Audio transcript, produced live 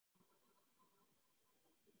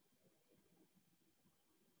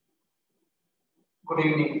Good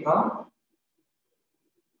evening, sir.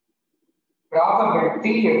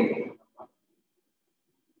 Probability எடுத்துக்கலாம்.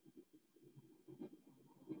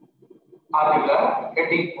 அதுல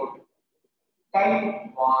heading போட்டு type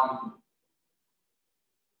 1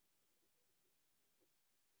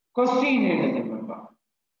 question எழுதுங்க.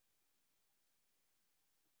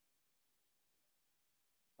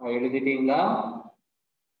 எழுதிட்டீங்களா?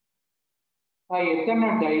 எத்தனை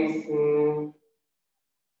டைஸ்?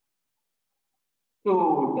 2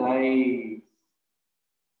 டைஸ்.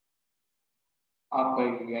 அப்ப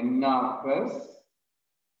n of s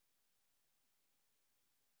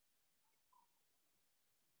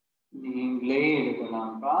நீங்களே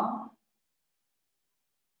எழுதலாம்ப்பா.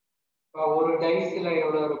 ஒரு டைஸ்ல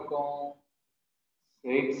எவ்வளவு இருக்கும்?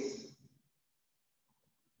 6.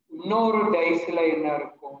 இன்னொரு டைஸ்ல என்ன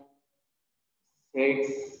இருக்கும்?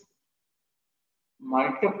 6.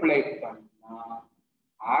 மல்டிப்ளை பண்ணா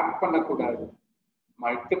ஆட் பண்ணக்கூடாது,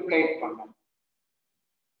 மல்டிப்ளை பண்ண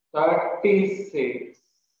 36.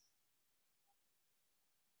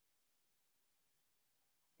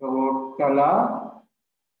 டோட்டலா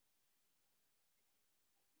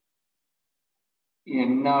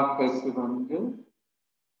n of s வந்து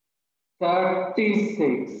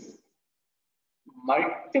 36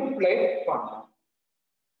 மல்டிப்ளை பண்ண.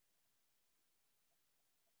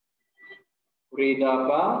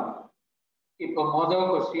 புரியுதாப்பா? இப்ப முதல்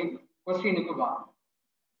கொஸ்டினுக்கு வா.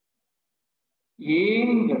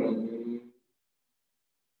 ஏங்கிறது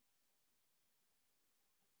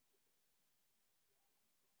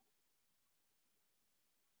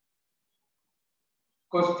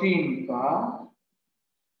கொஸ்டின்கா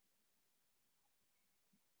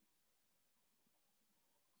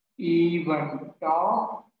ஈவன்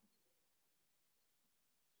டாப்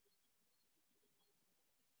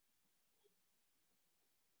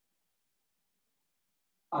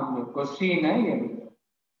அந்த கொஸ்டினை எழுது.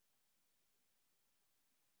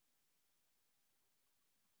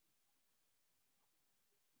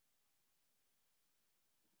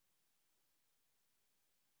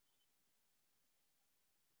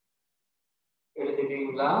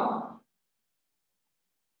 எழுதுவீங்களா?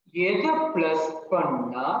 எதை பிளஸ்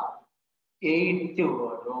பண்ணா 8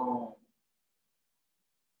 வரும்?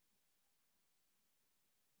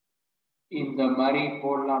 இந்த மாதிரி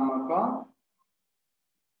போடலாமாப்பா?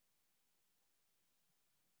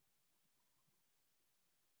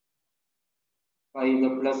 இதை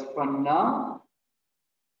பிளஸ் பண்ணா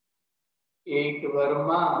 8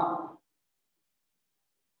 வருமா?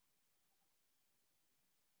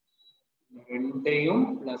 ரெண்டையும்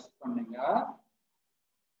பிளஸ் பண்ணுங்க,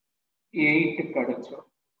 8 கிடைச்சோம்.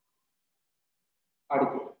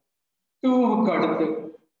 அடுத்து 2க்கு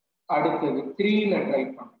அடுத்தது 3ல ட்ரை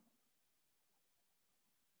பண்ணுங்க.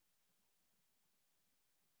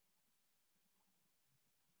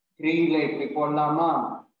 3ல இப்படி போடலாமா?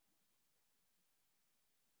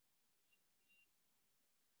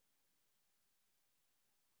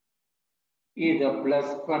 இத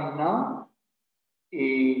பிளஸ் பண்ணா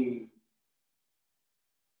 8.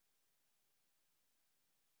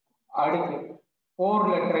 அடுத்து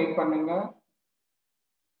 4ல ட்ரை பண்ணுங்க.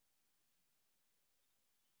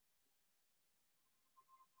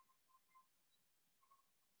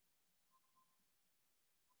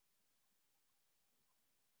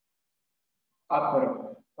 அப்புறம்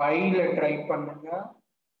 5ல ட்ரை பண்ணுங்க.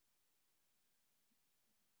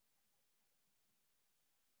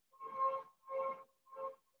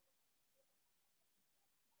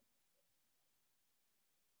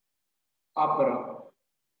 அப்புறம்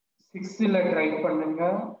 6ல ட்ரை பண்ணுங்க.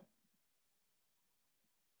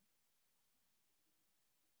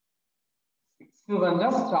 6 வந்தா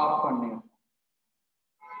ஸ்டாப் பண்ணுங்க,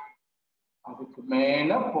 அதுக்கு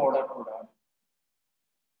மேல போடக்கூடாது.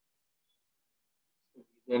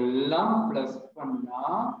 இதெல்லாம் பிளஸ் பண்ணா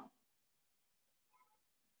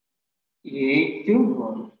 8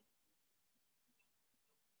 வரும்.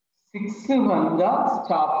 6 வந்தா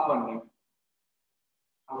ஸ்டாப் பண்ணு,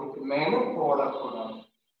 அதுக்கு மேல போடக்கூடாது.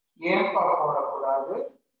 ஏன்பா போடக்கூடாது?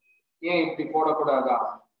 ஏன் இப்படி போடக்கூடாதா?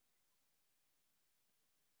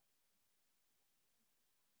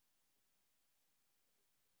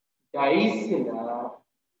 டைஸ்ல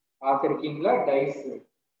பார்த்திருக்கீங்களா?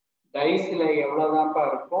 டைஸ்ல எவ்வளவுதான்ப்பா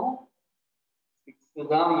இருக்கும்? 6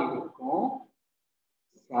 தான் இருக்கும்,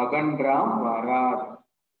 7 வராது.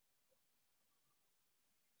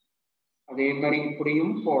 அதே மாதிரி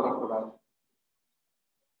இப்படியும் போடக்கூடாது.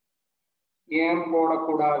 ஏன்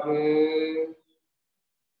போடக்கூடாது?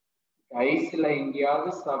 டைஸ்ல எங்கேயாவது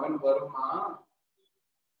 7 வருமா?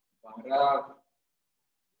 வராது.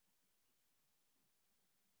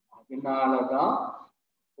 அதனாலதான்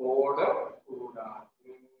போடக்கூடாது.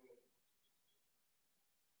 கூடாது.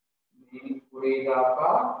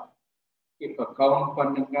 புரியுதாப்பா? இப்ப கவுண்ட்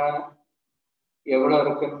பண்ணுங்க, எவ்வளவு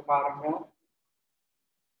இருக்குன்னு பாருங்க.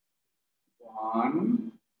 1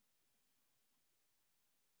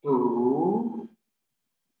 2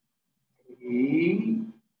 3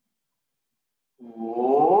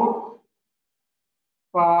 4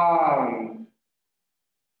 5.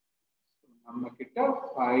 நம்ம கிட்ட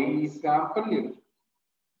 5 சாம்பிள் இருக்கு.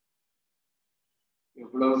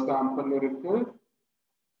 எவ்வளவு சாம்பிள் இருக்கு?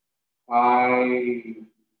 5.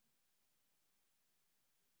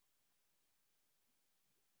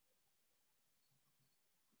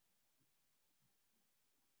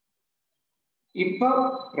 இப்ப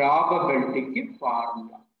ப்ராபபிலிட்டிக்கு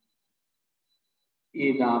formula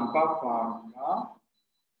இதான்ப்பா. Formula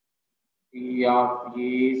P of A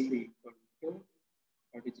is equal to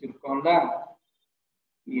படிச்சிருக்கோம்ல,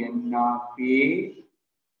 N of A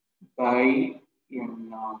by N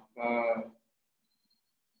of B.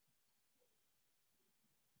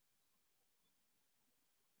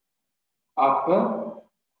 அப்ப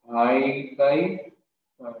I by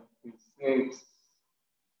 36.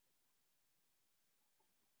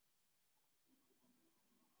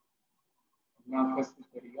 N of S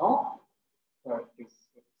தெரியும், 36.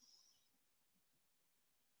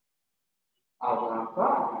 அதான்ப்பா.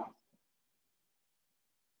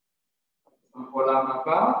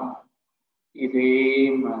 போலாமாப்பா? இதே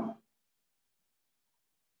மாதிரி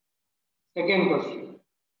second question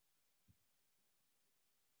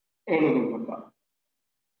எழுதுங்கப்பா.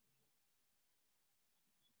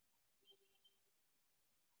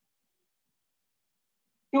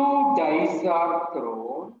 Two dice are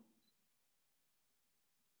thrown.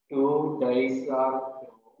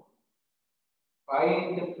 Find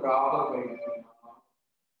the probability of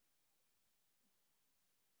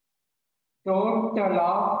total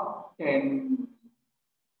of 10.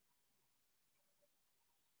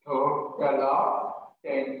 Total of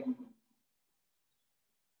 10.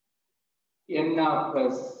 N of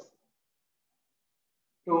plus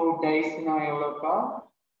 2 dice na எவ்வளவுப்பா?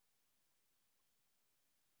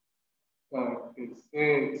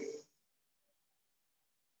 36.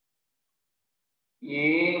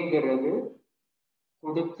 ஏங்கிறது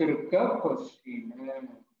கொடுத்திருக்க question.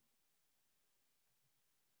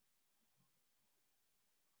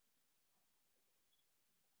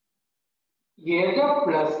 எதை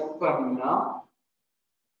plus பண்ணா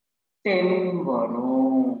 10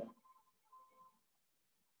 வரும்?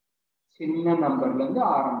 சின்ன நம்பர்ல இருந்து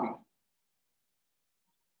ஆரம்பிக்கும்.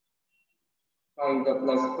 இதை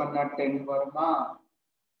பிளஸ் பண்ணா 10 வருமா?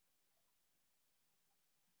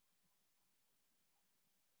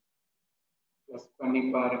 பிளஸ் பண்ணி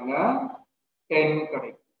பாருங்க, 10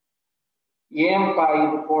 கிடைக்கும். ஏன்பா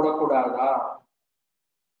இது போடக்கூடாதா?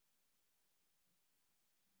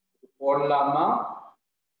 போடலாமா?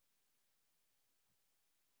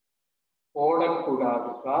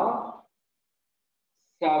 போடக்கூடாதுப்பா.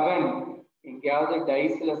 7 எங்கேயாவது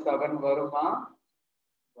டைஸ்ல 7 வருமா?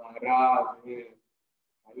 வராது.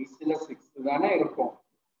 டைஸ்ல 6 தானே இருக்கும்.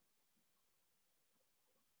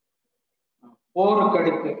 4க்கு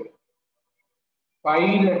அடுத்து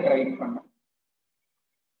 5ல ட்ரை பண்ண.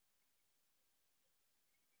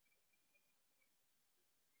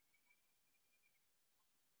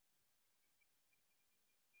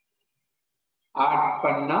 ஆட்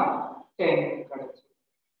பண்ணா 10 கிடைச்சு.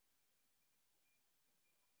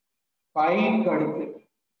 5க்கு அடுத்து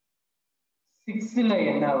 6ல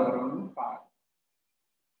என்ன வரும்னு பாருங்க.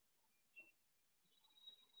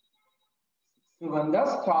 6 வந்தா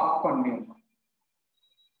ஸ்டாப் பண்ணிடணும்,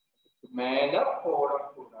 மேல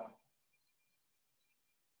போடக்கூடாது.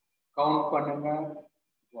 கவுண்ட் பண்ணுங்க.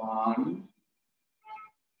 1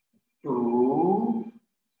 2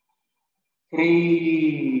 3.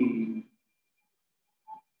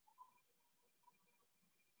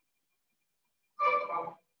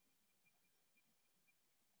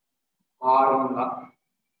 ஃபார்முலா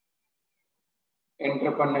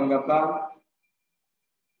என்டர் பண்ணுங்கப்பா.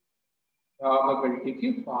 ப்ராபபிலிட்டிக்கு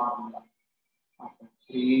ஃபார்முலா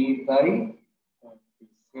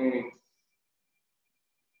 3/36.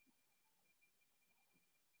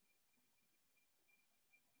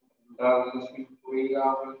 ரெண்டாவது கொஸ்டின் புரியுதா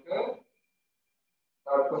உங்களுக்கு?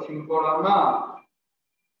 தேர்ட் கொஸ்டின் போலாமா?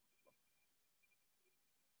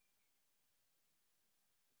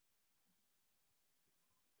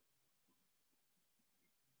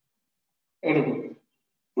 எழுது.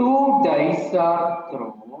 2 dice are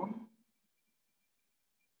thrown.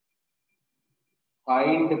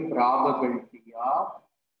 Find the probability of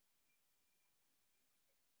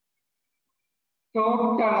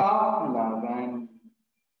total of 11.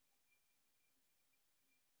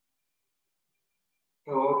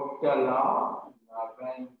 total of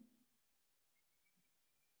 11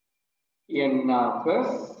 n of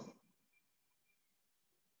s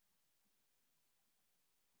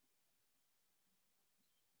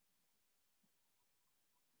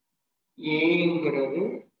ஏங்கிறது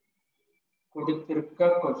கொடுத்திருக்க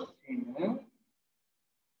கொஸ்டின்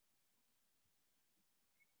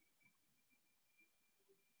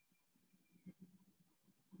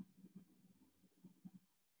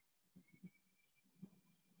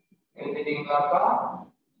எழுதிட்டீங்களாப்பா?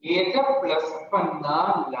 எதை பிளஸ் பண்ணா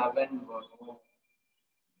 11 வரும்?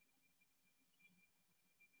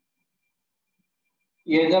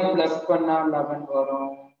 எதை பிளஸ் பண்ணா 11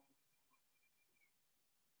 வரும்?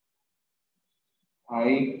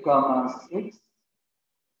 I, 6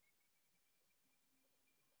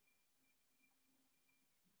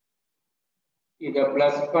 இத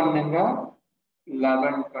பிளஸ் பண்ணுங்க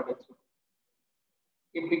 11 கிடைச்சு.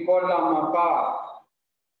 இப்படி போடலாமாப்பா?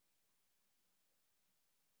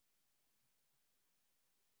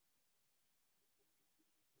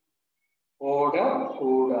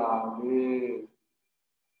 போடக்கூடாது.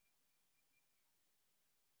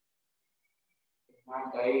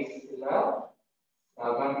 டைஸ்ல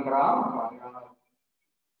 7 கிராம் வராது.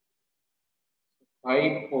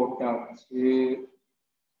 5 போட்டாச்சு.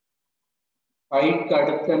 5க்கு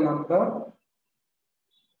அடுத்த நம்பர்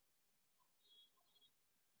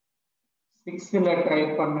 6ல ட்ரை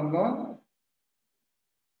பண்ணுங்க.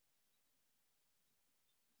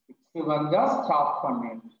 6 வந்தா ஸ்டாப்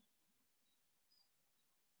பண்ணிடுங்க.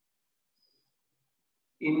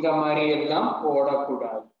 இந்த மாதிரி எல்லாம்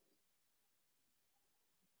போடக்கூடாது.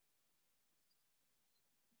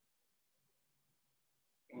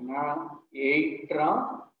 ஏன்னா 8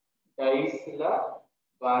 டைஸ்ல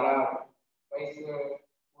வராது. டைஸ்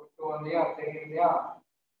விட்டு வந்தியா தெரியலையா?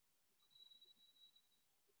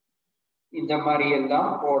 இந்த மாதிரி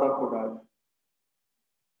எல்லாம் போடக்கூடாது.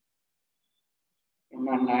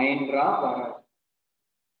 என்ன 9 வராது.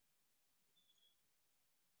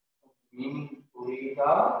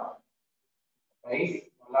 புரியுதா? டைஸ்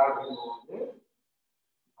விளையாடும் போது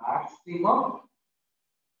மேக்சிமம்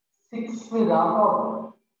 6 தான் வரும்.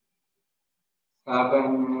 7,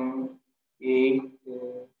 8,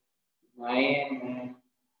 9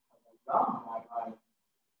 அதெல்லாம் வராது.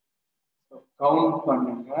 கவுண்ட்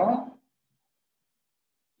பண்ணுங்க.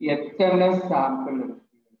 எத்தனை சாம்பிள்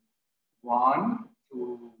இருக்கு? 1, 2.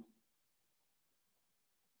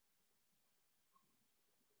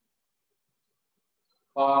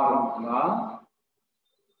 ஃபார்முலா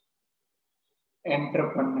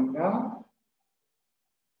என்டர் பண்ணுங்க.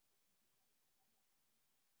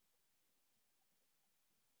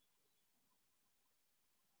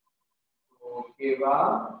 ஓகேவா?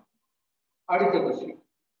 அடுத்த question.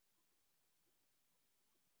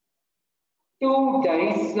 2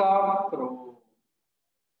 dice are thrown.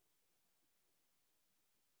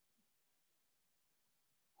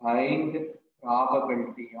 Find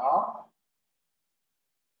probability of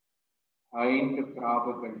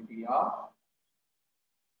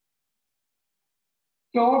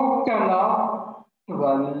total of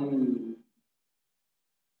 12.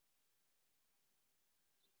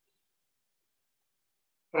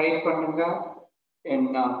 Try பண்ணுங்க. n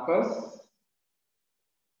of s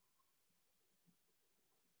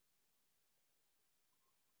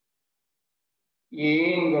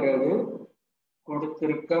ஏங்கிறது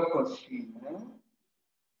கொடுத்திருக்க கொஸ்டின்.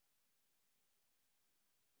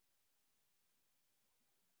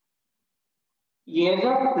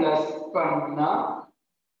 எதை பிளஸ் பண்ணா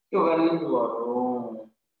 12 வரும்?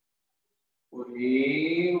 ஒரே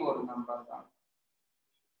ஒரு நம்பர் தான்.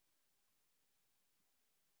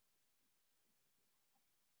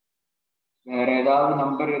 வேற ஏதாவது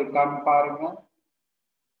நம்பர் இருக்கான்னு பாருங்க.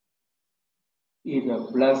 இத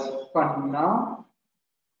பிளஸ் பண்ணா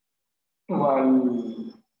 12.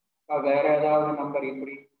 வேற ஏதாவது நம்பர்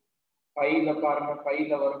இப்படி 5ல பாருங்க.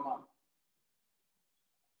 5ல வருமா?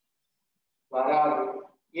 வராது.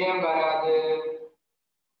 ஏன் வராது?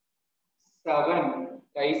 7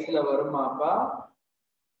 டைஸ்ல வருமாப்பா?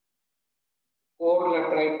 4ல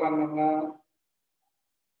ட்ரை பண்ணுங்க.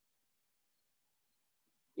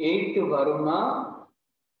 8 வருமா?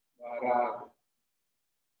 வராது.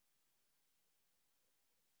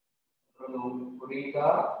 புரியுதா?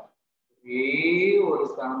 ஒரே ஒரு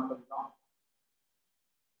சாம்பிள் தான்.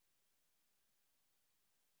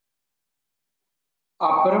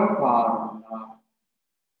 அப்புறம் பாருங்க.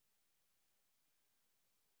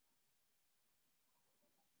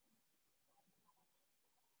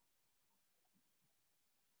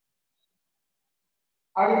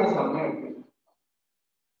 அடுத்த சமயம்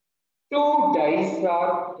 2 dice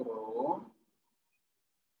are thrown.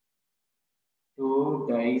 2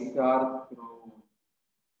 dice are thrown.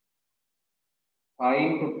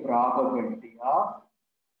 Find the probability of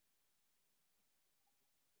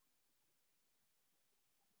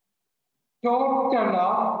total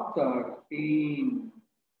of 13.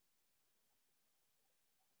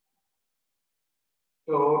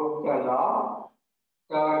 Total of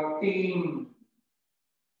 13.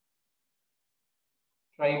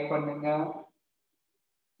 Try பண்ணுங்க.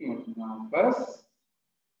 In numbers.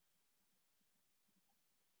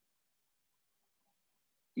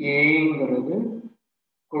 ஏங்கிறது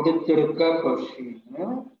கொடுத்திருக்க கொஸ்டின்.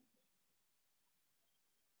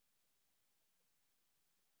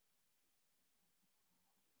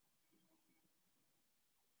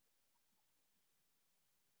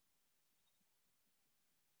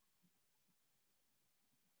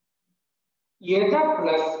 எதை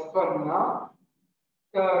பிளஸ் பண்ணா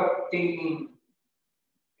 13?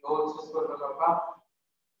 யோசிச்சு சொல்லுங்கப்பா.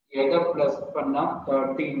 எதை பிளஸ் பண்ணா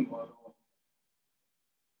 13 வரும்?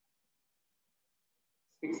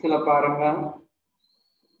 6ல பாருங்க.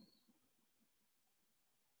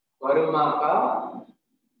 வருமாக்கா?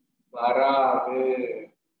 வராது.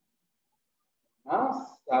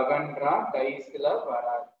 7 டைஸ்ல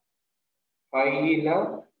வராது. 5ல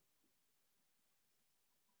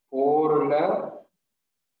 4ல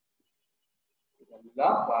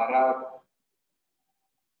இதெல்லாம் வராது.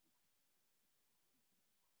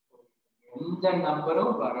 எந்த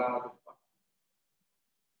நம்பரும் வராது.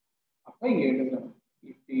 அப்ப எழுதணும்.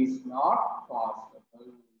 It is not possible.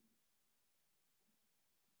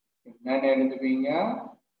 என்ன எழுதுவீங்க?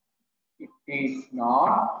 It is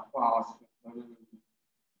not possible.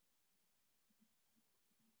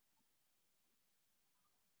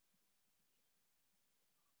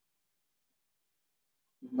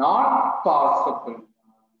 Not possible.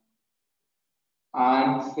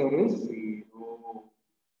 Answer is 0.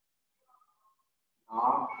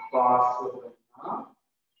 Not possible.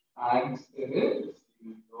 Answer is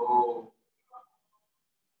 0.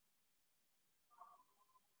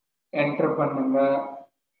 Enter பண்ணுங்க.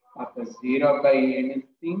 அப்ப 0 by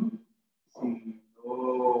anything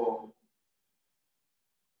 0.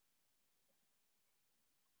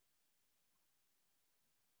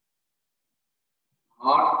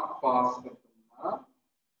 Not possible.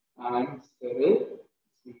 Answer is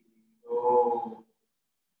 0.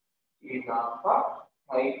 இதாப்பா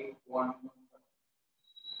type 1.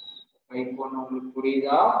 type 1 உங்களுக்கு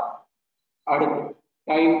புரியுதா? அடுத்து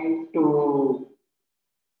type 2.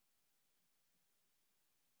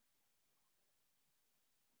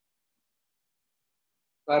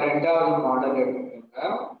 ரெண்டாவது மாடல் எடுத்துக்கோங்க.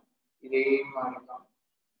 இதே மாதிரி தான்.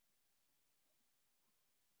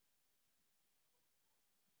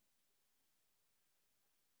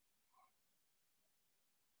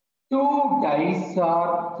 Two dice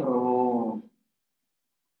are thrown.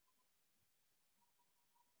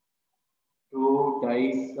 2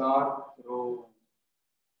 dice are thrown.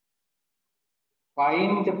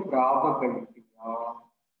 Find the probability of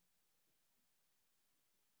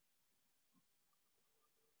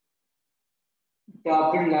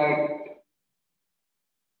doublet.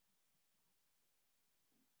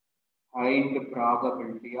 Find the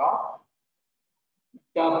probability of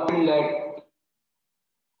doublet.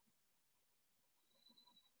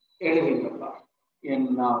 எழுதுங்கப்பா. n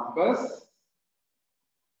numbers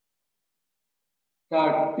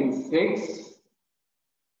 36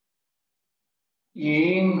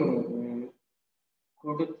 ஏங்கிறது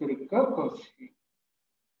கொடுத்திருக்க கொஸ்டின்.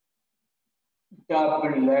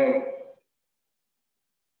 டபுளட்.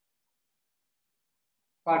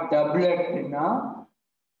 டபுளட்னா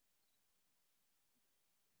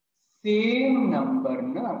சேம்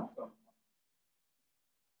நம்பர்னு அர்த்தம்.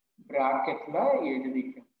 பிராக்கெட்ல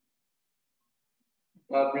எழுதிக்கணும்.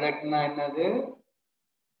 டபுளட்னா என்னது?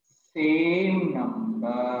 Same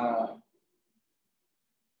number.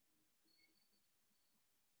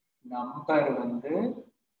 நம்பர் வந்து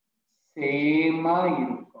சேமா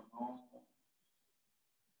இருக்கணும்.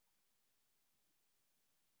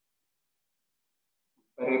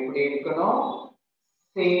 எப்படி இருக்கணும்?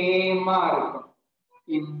 சேமா இருக்கணும்.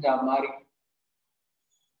 இந்த மாதிரி.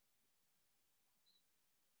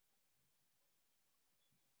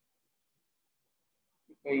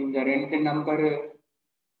 இப்ப இந்த ரெண்டு நம்பர்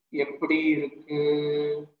எப்படி இருக்கு?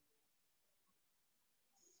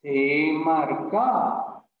 சேமா இருக்கா?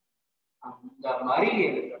 அந்த மாதிரி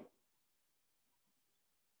எழுதணும்.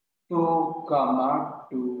 2,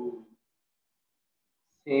 2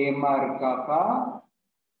 சேமா இருக்காப்பா?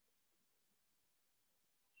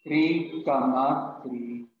 3, 3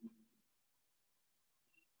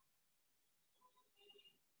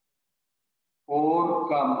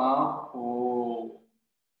 4, 4.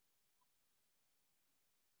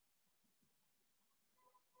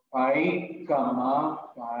 5,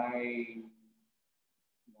 5.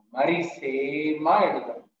 இந்த மாதிரி சேமா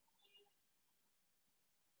எழுதணும்.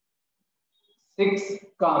 6,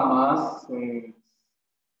 6.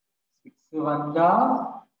 6 வந்தா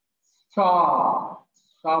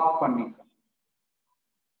ஸ்டாப் பண்ணிக்கணும்.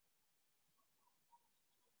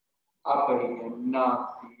 அப்ப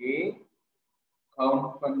என்னாச்சு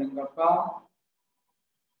கவுண்ட் பண்ணுங்கப்பா.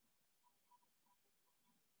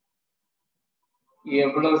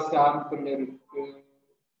 எவ்வளவு சாம்பிள் இருக்கு?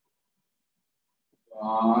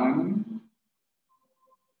 1,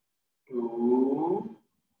 2,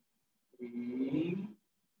 3,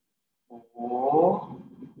 4,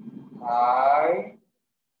 5,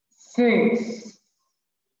 6.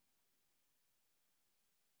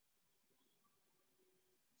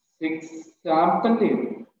 6 சாம்பிள்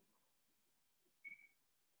இருக்கு.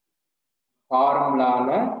 ஃபார்முலால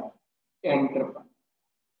என்டர் பண்ண.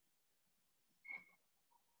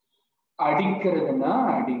 அடிக்கிறதுனா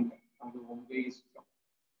அடிங்க, அது உங்க இஷ்டம்.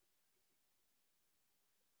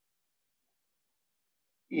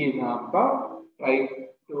 இதாப்பா டைப்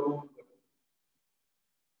 2.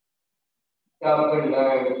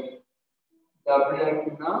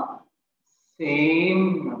 டபுள்னா same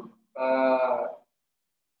number.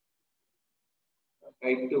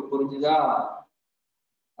 டைப் 2 புரிஞ்சுதா?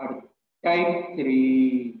 அடுத்து டைப் 3.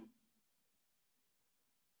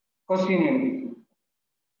 கொஸ்டின் எழுதி.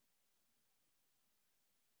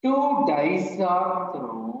 2 dice are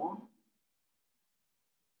thrown.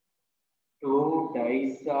 2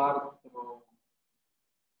 dice are thrown.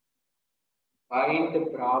 Find the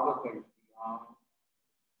probability of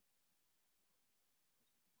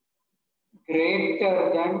greater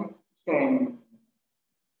than 10.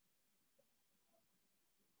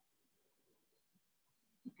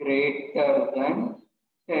 Greater than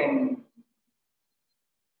 10.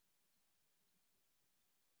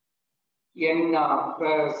 N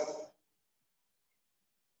plus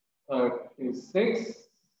 36.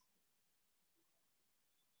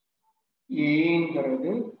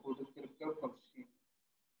 ஏங்கிறது கொடுத்திருக்க கொஸ்டின்.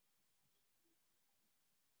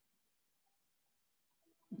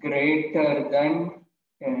 Greater than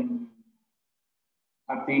 10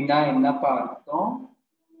 அப்படின்னா என்ன பார்த்தோம்?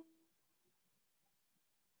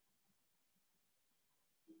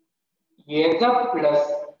 எதை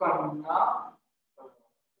பிளஸ் பண்ணா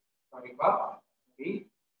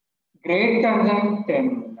கிரேட்டர் than 10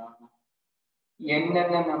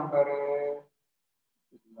 என்னென்ன நம்பரு?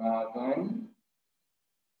 11,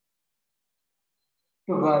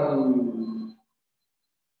 12.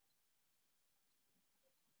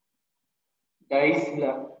 டைஸ்ல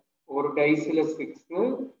ஒரு டைஸ்ல 6,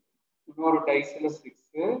 இன்னொரு டைஸ்ல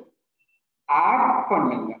 6 ஆட்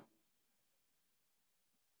பண்ணுங்க.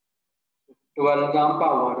 12 தான்ப்பா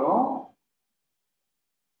வரும்.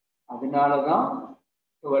 அதனாலதான்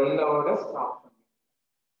 12ஓட ஸ்டாப் பண்ணு.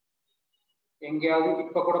 எங்கேயாவது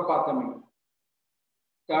இப்ப கூட பார்த்தோமே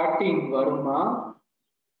 13 வருமா?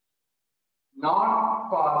 Not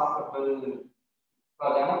possible.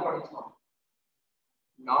 இப்பதானே படிச்சோம்.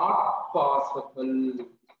 Not possible.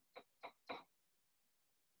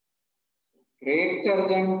 கிரேட்டர்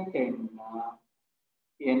than 10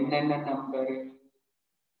 என்னென்ன நம்பர்?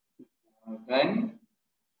 11,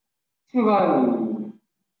 12.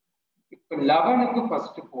 இப்ப 11க்கு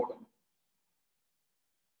ஃபர்ஸ்ட் போடணும்.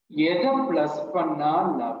 எதை பிளஸ் பண்ணா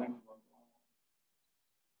 11 வரும்?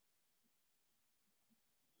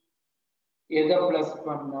 எதை பிளஸ்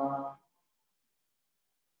பண்ணா?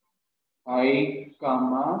 5,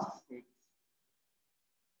 6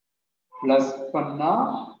 பிளஸ் பண்ணா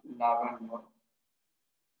 11 வரும்.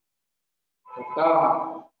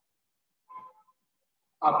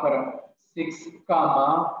 அப்புறம் 6,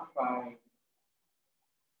 5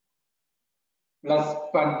 பிளஸ்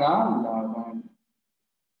பண்ணா 11.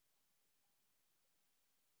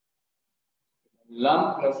 எல்லாம்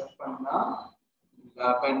பிளஸ் பண்ணா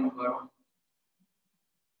 11 வரும்.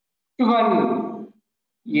 12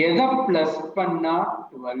 எதை பிளஸ் பண்ணா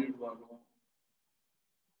 12 வரும்?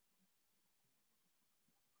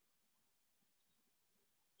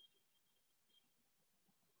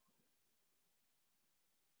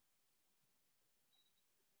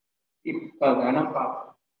 இப்பதானே பார்ப்போம்.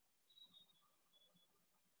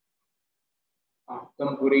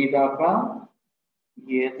 அர்த்தம் புரியுதாப்பா?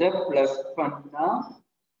 எதை பிளஸ் பண்ணா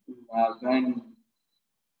 11,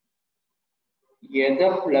 எதை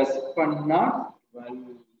பிளஸ் பண்ணா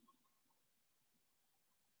 12.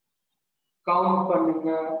 கவுண்ட் பண்ணுங்க.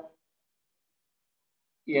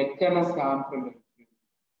 எத்தனை சாம்பிள் இருக்கு?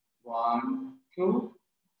 1, 2,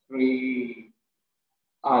 3.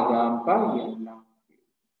 அதான்ப்பா n of a.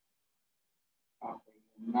 அப்ப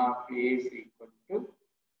n of a is equal to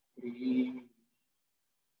 3.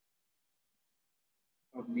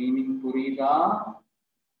 Meaning புரியுதா?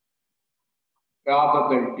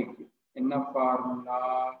 ப்ராபபிலிட்டிக்கு என்ன formula?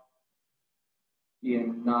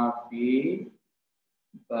 n of a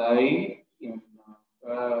by n of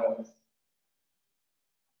s.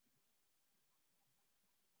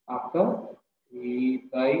 அப்ப 3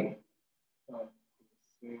 by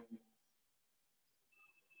 36.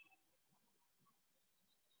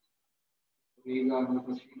 புரியுதா அந்த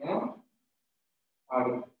கொஸ்டின்?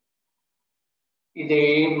 அடுத்து இதே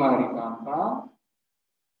மாதிரி தான்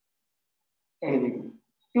எழுதி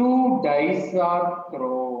 2 dice are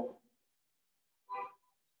thrown.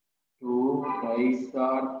 2 dice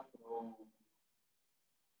are thrown.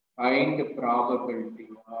 Find probability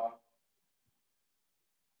of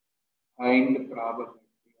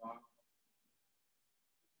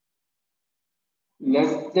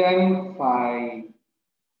less than 5.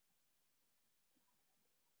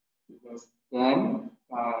 Less than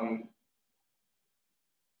 5.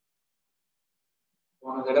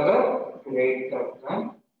 போன தடவை greater than.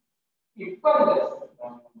 இப்ப less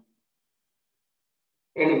than.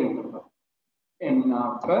 எழுதுங்க. n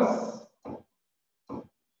of s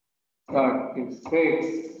 36.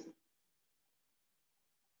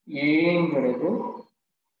 ஏங்கிறது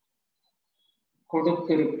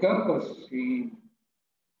கொடுத்திருக்க question.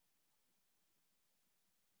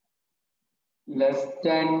 less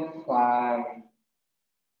than 5.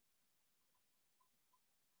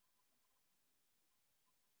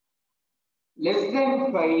 less than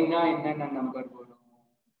 5 னா என்னென்ன நம்பர் வரும்?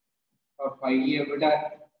 5 விட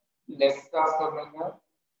லெஸ் தான் சொல்லுங்க.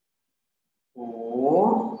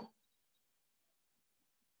 4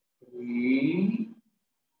 3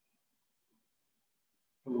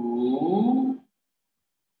 2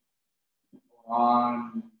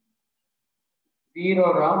 1. 0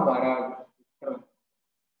 ராம் வராது.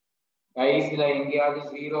 டைஸ்ல எங்கேயாவது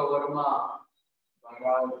 0 வருமா?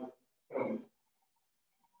 வராது.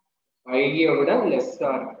 5 விட லெஸ்ஸா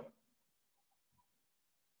இருக்கு.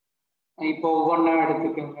 இப்போ ஒவ்வொன்னா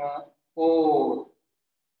எடுத்துக்கோங்க. 4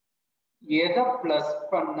 எதை பிளஸ்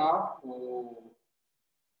பண்ணா 4?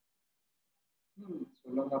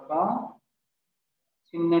 சொல்லுங்கப்பா.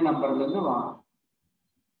 சின்ன நம்பர்ல இருந்து வாங்க.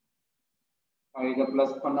 5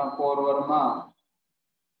 பிளஸ் பண்ணா 4 வருமா?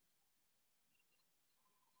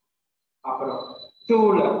 அப்புறம்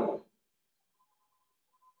 2ல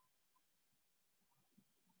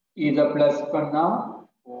இத பிளஸ் பண்ணா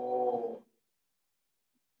 4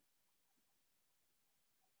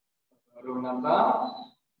 வரும் நம்பர்.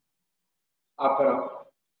 அப்புறம்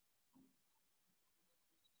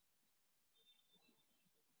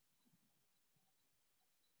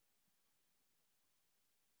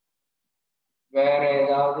வேற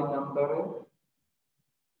ஏதாவது நம்பர்?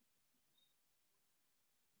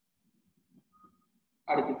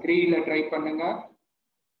 அடுத்து 3ல ட்ரை பண்ணுங்க.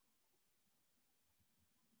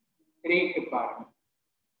 3க்கு பாருங்க.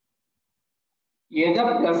 எதை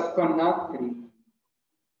பிளஸ் பண்ணா 3?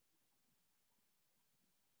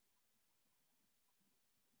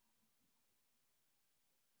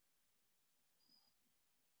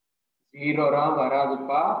 0 ராம்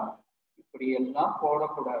வராதுப்பா. இப்படி எல்லாம்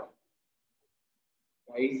போடக்கூடாது.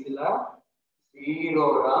 டைஸ்ல 0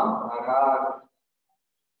 ராம் வராது.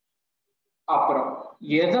 அப்புறம்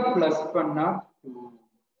எதை பிளஸ் பண்ணா 2?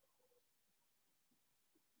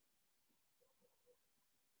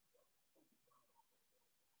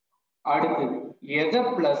 அடுத்தது எதை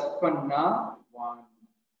பிளஸ் பண்ணா 1?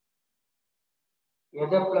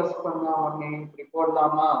 எதை பிளஸ் பண்ணா 1? இப்படி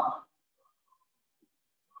போடலாமா?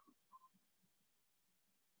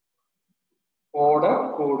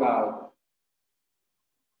 போடக்கூடாது.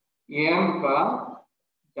 ஏன்பா?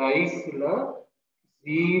 டைஸ்ல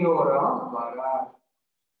 0 ராம் வராது.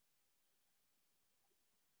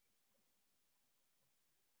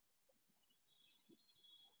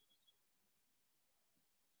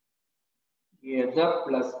 எதை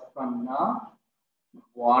பிளஸ் பண்ணா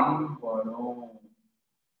 1 வரும்?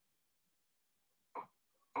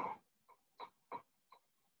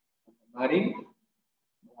 மாதிரி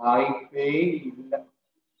வாய்ப்பே இல்லை.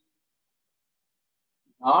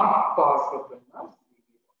 நாட் பாசிபிள்னா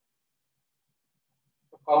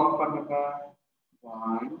கவுண்ட் பண்ணுங்க.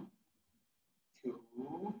 1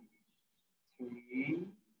 2 3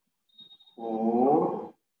 4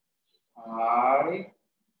 5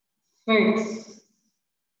 6.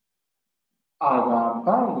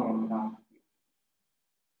 அதான் என்ன?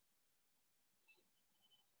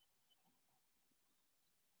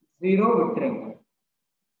 ஜீரோ விட்டுருங்க.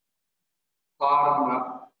 ஃபார்முலா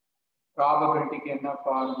ப்ராபபிலிட்டிக்கு என்ன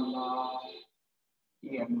formula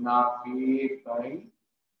n of a by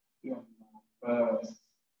n of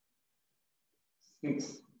 6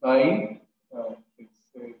 by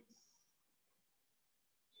 36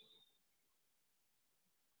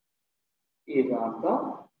 இதாங்க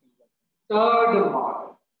third model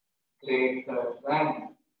greater than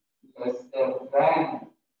lesser than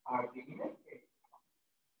அப்படிங்கிற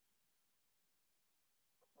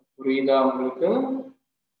புரியுதா உங்களுக்கு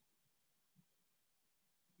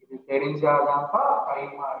இது தெரிஞ்சாதான்ப்பா 5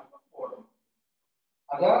 மார்க் போடணும்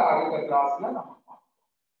அத அடுத்த கிளாஸ்ல நம்ம பார்ப்போம்.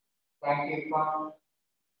 தேங்க்யூப்பா.